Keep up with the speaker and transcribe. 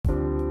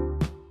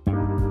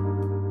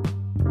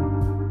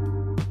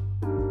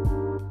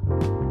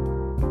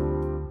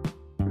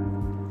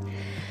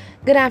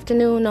Good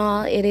afternoon,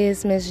 all. It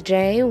is Miss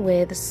J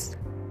with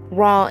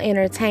Raw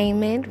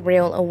Entertainment,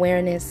 Real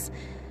Awareness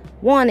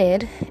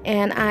Wanted,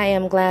 and I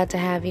am glad to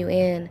have you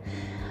in.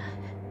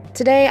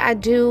 Today, I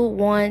do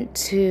want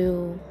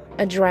to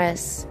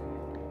address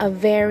a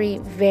very,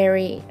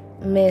 very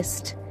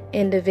missed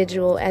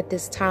individual at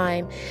this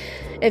time.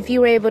 If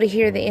you were able to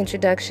hear the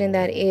introduction,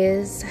 that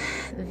is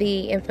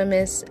the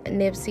infamous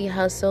Nipsey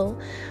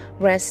Hussle,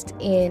 rest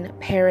in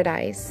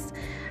paradise.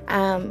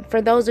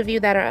 For those of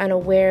you that are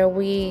unaware,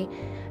 we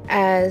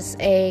as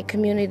a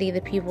community,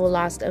 the people,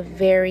 lost a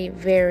very,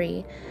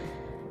 very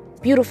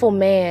beautiful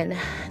man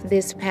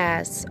this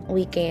past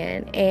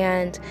weekend.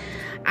 And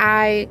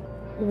I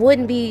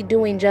wouldn't be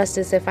doing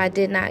justice if I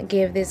did not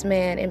give this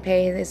man and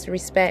pay his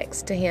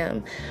respects to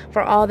him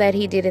for all that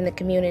he did in the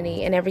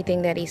community and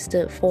everything that he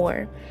stood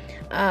for.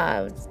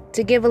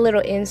 To give a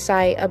little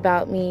insight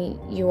about me,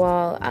 you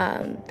all,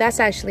 that's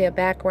actually a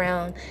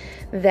background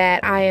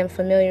that I am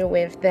familiar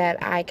with, that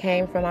I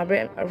came from. I'm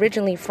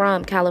originally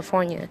from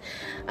California,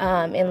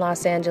 in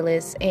Los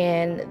Angeles,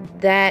 and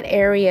that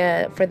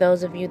area, for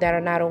those of you that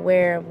are not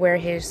aware of where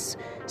his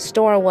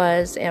store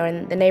was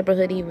and the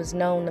neighborhood he was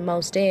known the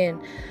most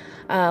in,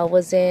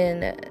 was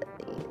in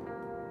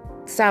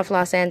South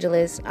Los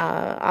Angeles,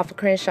 off of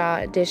Crenshaw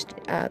and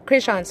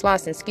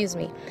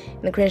Slauson,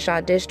 in the Crenshaw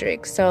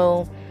district.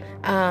 So,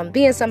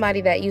 being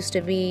somebody that used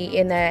to be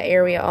in that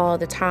area all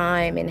the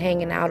time and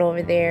hanging out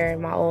over there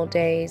in my old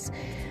days,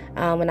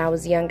 when I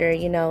was younger,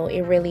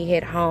 it really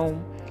hit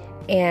home.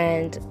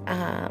 And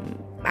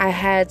I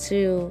had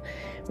to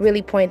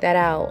really point that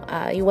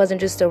out. He wasn't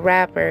just a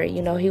rapper,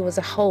 he was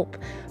a hope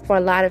for a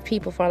lot of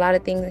people, for a lot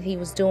of things that he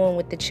was doing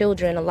with the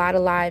children, a lot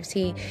of lives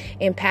he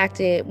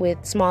impacted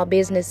with small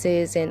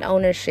businesses and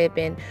ownership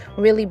and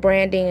really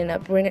branding and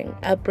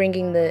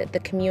upbringing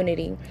the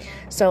community.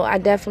 So I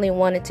definitely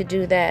wanted to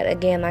do that.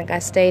 Again, like I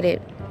stated,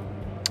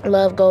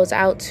 love goes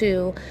out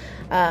to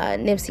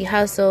Nipsey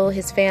Hussle,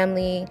 his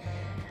family,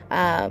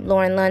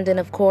 Lauren London,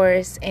 of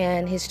course,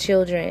 and his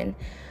children.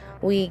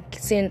 We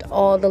send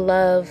all the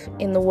love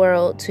in the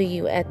world to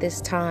you at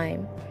this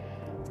time.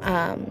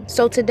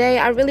 So today,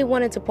 I really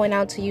wanted to point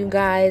out to you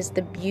guys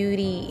the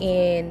beauty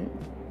in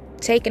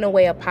taking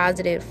away a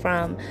positive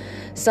from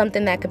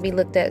something that could be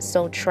looked at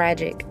so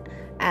tragic.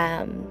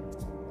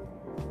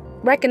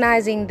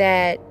 Recognizing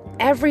that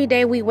every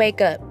day we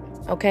wake up,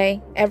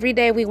 okay? Every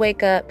day we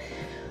wake up,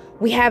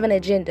 we have an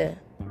agenda,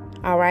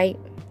 all right?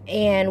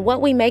 And what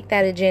we make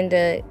that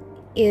agenda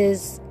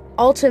is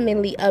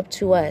ultimately up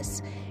to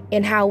us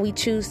in how we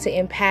choose to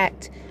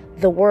impact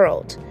the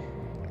world.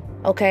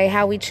 Okay,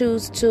 how we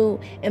choose to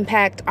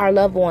impact our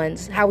loved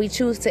ones, how we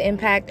choose to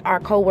impact our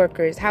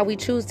coworkers, how we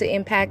choose to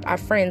impact our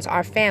friends,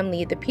 our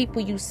family, the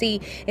people you see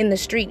in the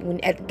street,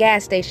 at the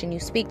gas station you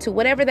speak to,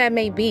 whatever that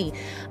may be.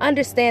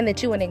 Understand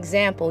that you're an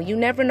example. You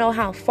never know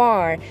how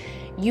far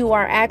you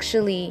are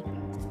actually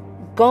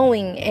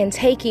going and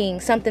taking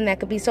something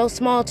that could be so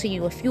small to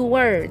you, a few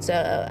words,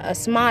 a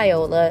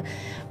smile,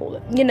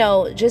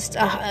 just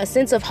a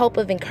sense of hope,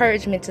 of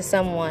encouragement to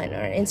someone,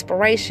 or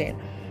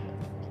inspiration.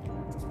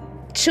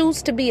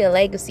 Choose to be a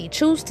legacy.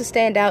 Choose to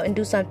stand out and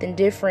do something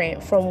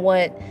different from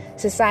what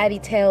society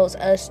tells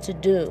us to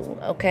do,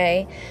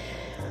 okay?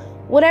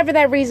 Whatever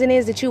that reason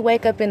is that you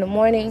wake up in the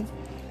morning,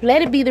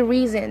 let it be the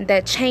reason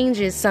that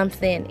changes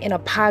something in a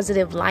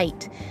positive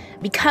light,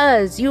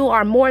 because you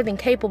are more than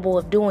capable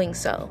of doing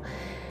so.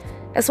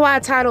 That's why I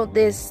titled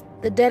this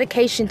The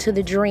Dedication to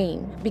the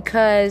Dream,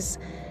 because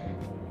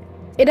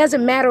it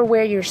doesn't matter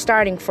where you're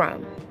starting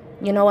from.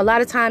 A lot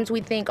of times we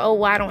think, oh,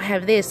 well, I don't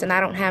have this and I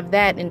don't have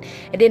that, and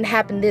it didn't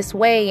happen this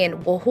way,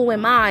 and well, who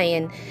am I?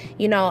 And,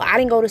 I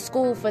didn't go to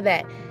school for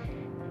that.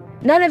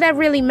 None of that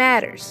really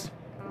matters.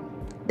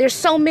 There's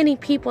so many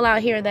people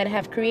out here that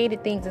have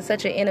created things in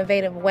such an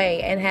innovative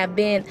way and have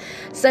been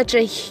such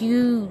a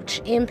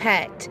huge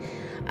impact,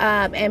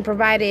 and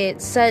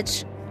provided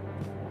such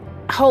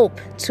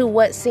hope to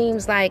what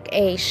seems like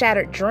a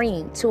shattered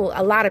dream to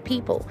a lot of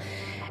people.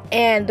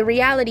 And the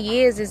reality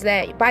is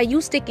that by you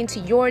sticking to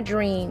your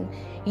dream,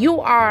 you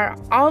are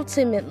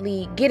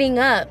ultimately getting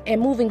up and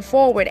moving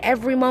forward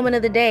every moment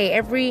of the day.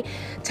 Every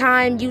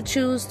time you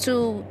choose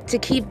to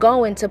keep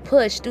going, to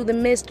push through the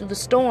mist, through the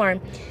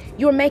storm,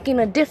 you're making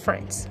a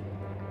difference.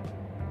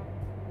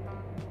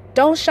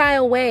 Don't shy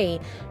away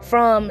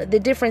from the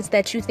difference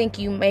that you think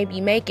you may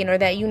be making, or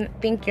that you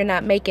think you're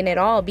not making at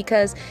all,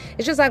 because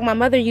it's just like my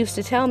mother used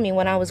to tell me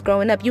when I was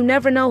growing up, you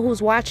never know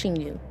who's watching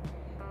you.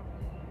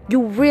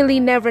 You really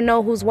never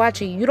know who's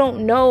watching. You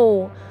don't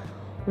know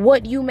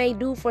what you may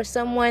do for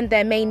someone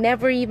that may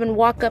never even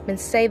walk up and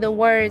say the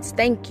words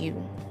thank you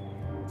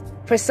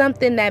for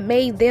something that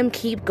made them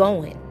keep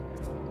going.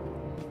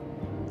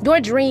 Your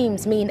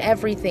dreams mean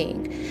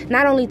everything,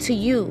 not only to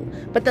you,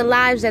 but the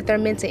lives that they're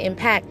meant to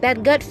impact.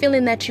 That gut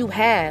feeling that you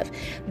have,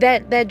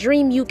 that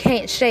dream you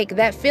can't shake,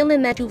 that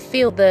feeling that you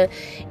feel,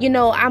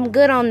 I'm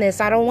good on this.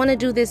 I don't want to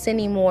do this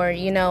anymore.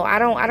 I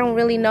don't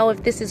really know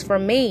if this is for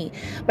me,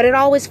 but it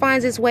always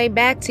finds its way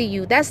back to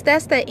you. That's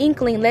the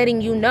inkling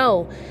letting you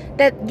know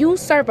that you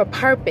serve a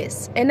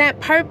purpose, and that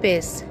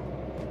purpose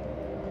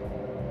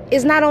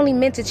is not only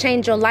meant to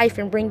change your life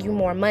and bring you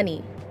more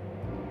money.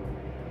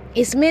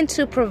 It's meant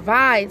to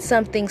provide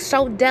something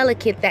so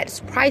delicate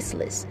that's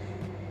priceless.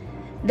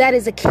 That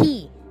is a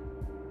key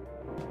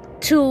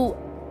to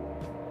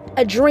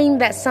a dream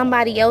that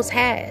somebody else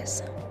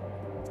has.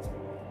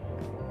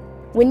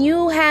 When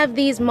you have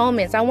these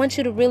moments, I want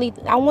you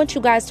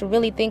guys to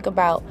really think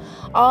about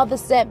all the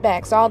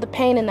setbacks, all the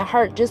pain and the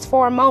hurt just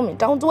for a moment.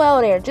 Don't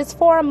dwell there, just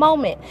for a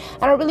moment.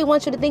 And I really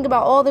want you to think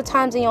about all the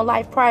times in your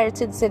life prior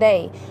to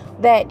today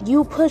that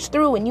you pushed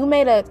through and you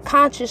made a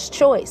conscious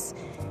choice.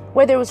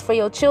 Whether it was for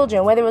your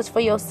children, whether it was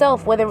for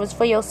yourself, whether it was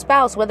for your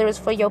spouse, whether it was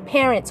for your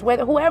parents,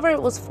 whoever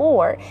it was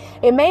for,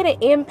 it made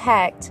an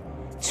impact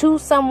to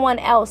someone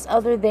else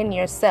other than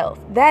yourself.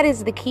 That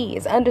is the key,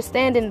 is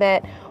understanding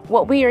that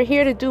what we are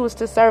here to do is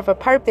to serve a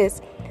purpose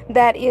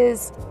that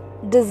is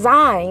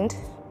designed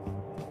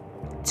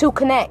to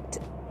connect.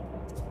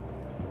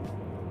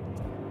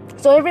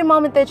 So every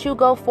moment that you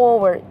go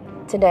forward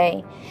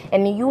today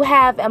and you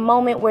have a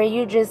moment where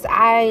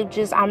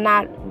I'm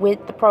not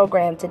with the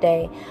program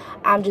today.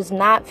 I'm just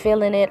not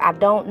feeling it. I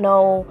don't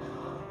know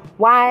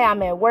why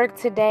I'm at work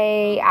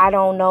today. I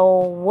don't know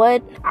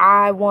what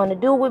I want to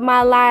do with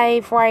my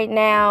life right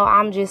now.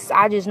 I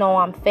just know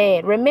I'm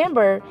fed.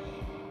 Remember,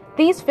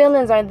 these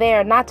feelings are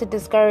there not to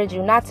discourage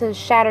you, not to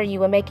shatter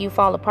you and make you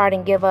fall apart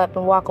and give up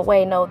and walk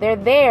away. No, they're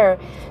there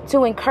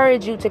to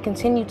encourage you to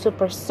continue to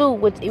pursue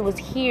what you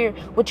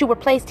were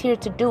placed here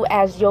to do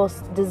as your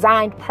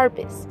designed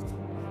purpose.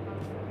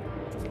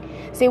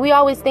 See, we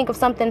always think of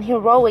something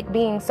heroic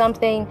being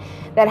something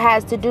that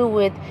has to do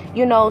with,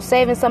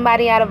 saving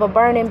somebody out of a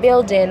burning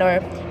building, or,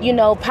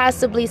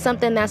 possibly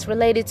something that's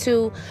related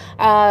to,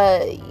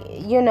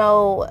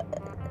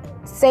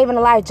 saving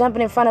a life,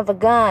 jumping in front of a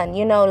gun,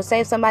 to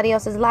save somebody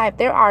else's life.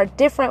 There are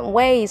different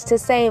ways to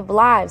save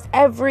lives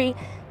every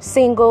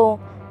single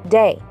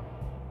day.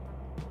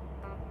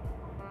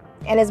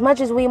 And as much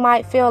as we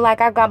might feel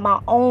like I got my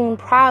own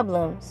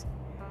problems,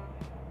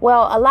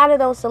 well, a lot of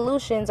those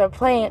solutions are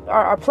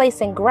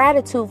placing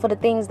gratitude for the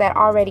things that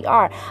already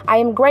are. I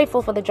am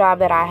grateful for the job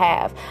that I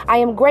have. I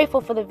am grateful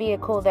for the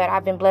vehicle that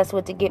I've been blessed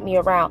with to get me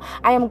around.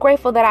 I am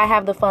grateful that I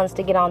have the funds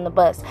to get on the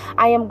bus.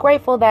 I am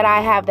grateful that I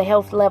have the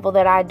health level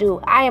that I do.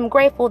 I am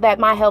grateful that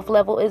my health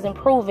level is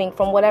improving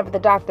from whatever the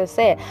doctor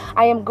said.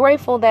 I am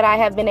grateful that I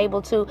have been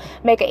able to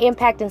make an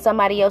impact in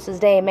somebody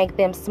else's day and make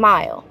them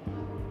smile.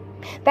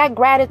 That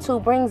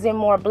gratitude brings in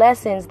more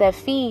blessings that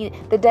feed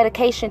the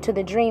dedication to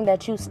the dream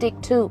that you stick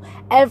to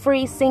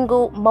every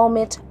single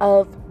moment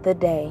of the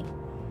day.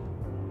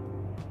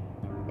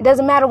 It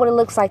doesn't matter what it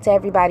looks like to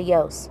everybody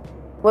else.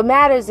 What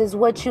matters is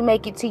what you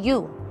make it to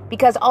you,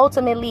 because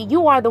ultimately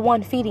you are the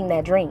one feeding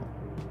that dream.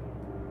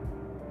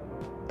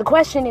 The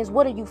question is,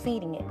 what are you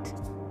feeding it?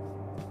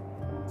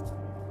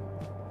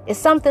 It's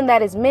something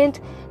that is meant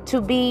to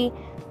be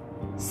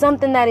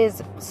something that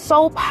is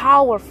so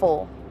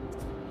powerful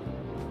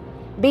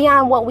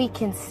beyond what we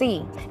can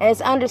see. And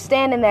it's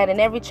understanding that in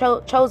every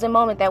chosen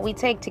moment that we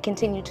take to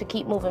continue to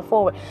keep moving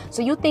forward.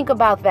 So you think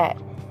about that.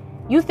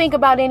 You think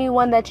about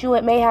anyone that you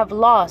may have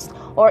lost,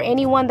 or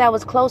anyone that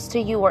was close to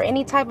you, or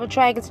any type of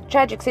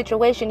tragic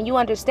situation. You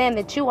understand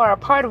that you are a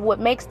part of what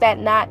makes that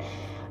not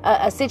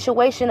a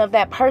situation of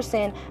that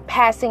person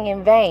passing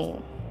in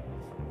vain.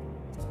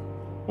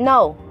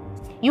 No,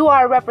 you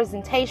are a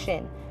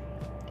representation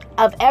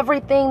of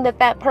everything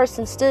that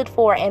person stood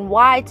for and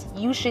why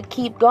you should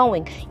keep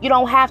going. You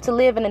don't have to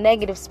live in a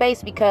negative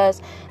space because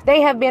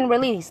they have been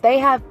released. They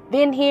have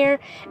been here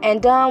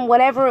and done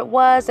whatever it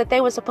was that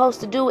they were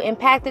supposed to do,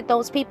 impacted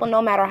those people,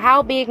 no matter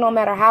how big, no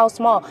matter how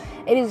small.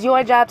 It is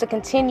your job to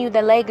continue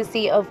the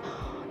legacy of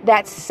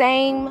that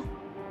same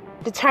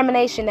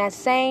determination, that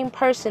same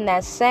person,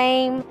 that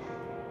same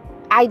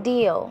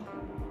ideal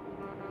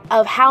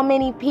of how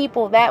many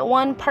people that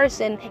one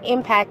person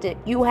impacted.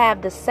 You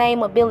have the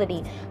same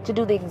ability to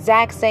do the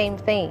exact same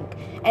thing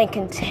and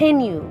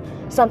continue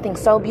something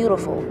so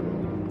beautiful.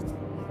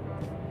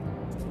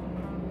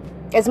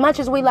 As much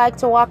as we like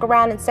to walk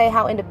around and say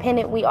how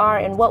independent we are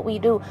and what we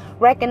do,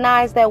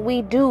 recognize that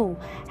we do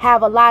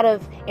have a lot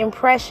of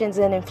impressions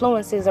and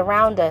influences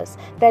around us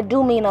that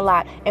do mean a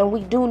lot, and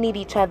we do need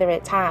each other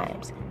at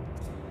times.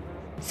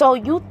 So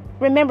you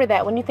remember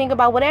that when you think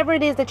about whatever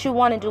it is that you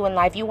want to do in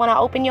life. You want to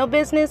open your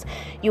business.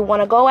 You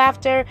want to go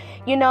after,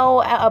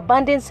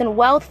 abundance and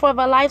wealth for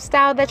the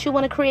lifestyle that you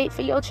want to create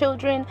for your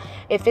children.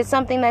 If it's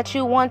something that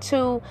you want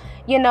to,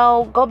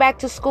 go back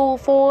to school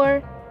for,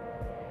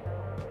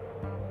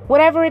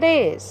 whatever it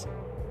is,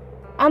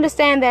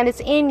 understand that it's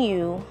in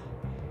you,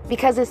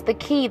 because it's the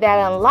key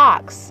that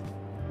unlocks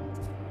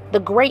the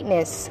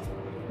greatness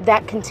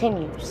that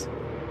continues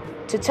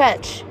to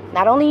touch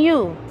not only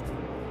you,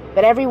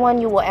 but everyone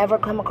you will ever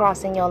come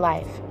across in your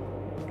life.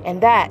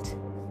 And that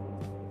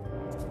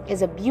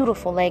is a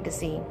beautiful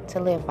legacy to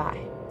live by.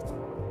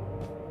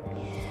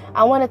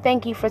 I want to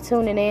thank you for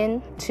tuning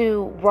in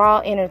to Raw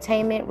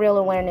Entertainment, Real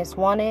Awareness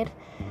Wanted,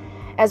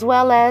 as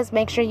well as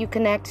make sure you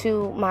connect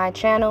to my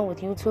channel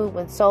with YouTube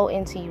with Soul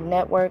Into You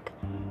Network,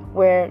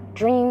 where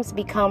dreams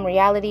become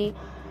reality.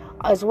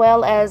 as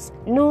well as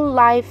New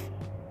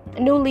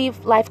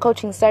Leaf Life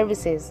Coaching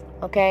Services,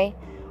 okay?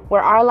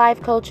 Where our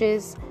life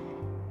coaches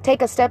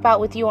take a step out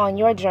with you on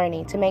your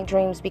journey to make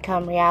dreams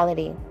become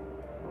reality.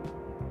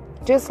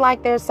 Just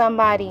like there's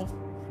somebody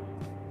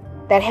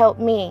that helped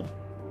me,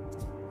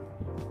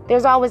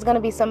 there's always going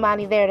to be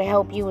somebody there to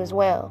help you as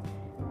well.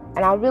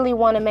 And I really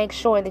want to make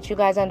sure that you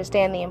guys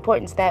understand the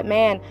importance that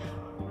man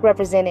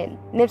represented.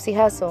 Nipsey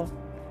Hussle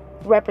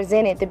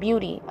represented the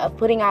beauty of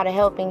putting out a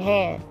helping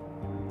hand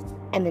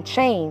and the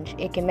change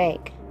it can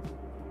make.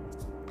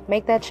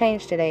 Make that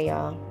change today,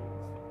 y'all.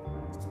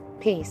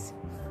 Peace.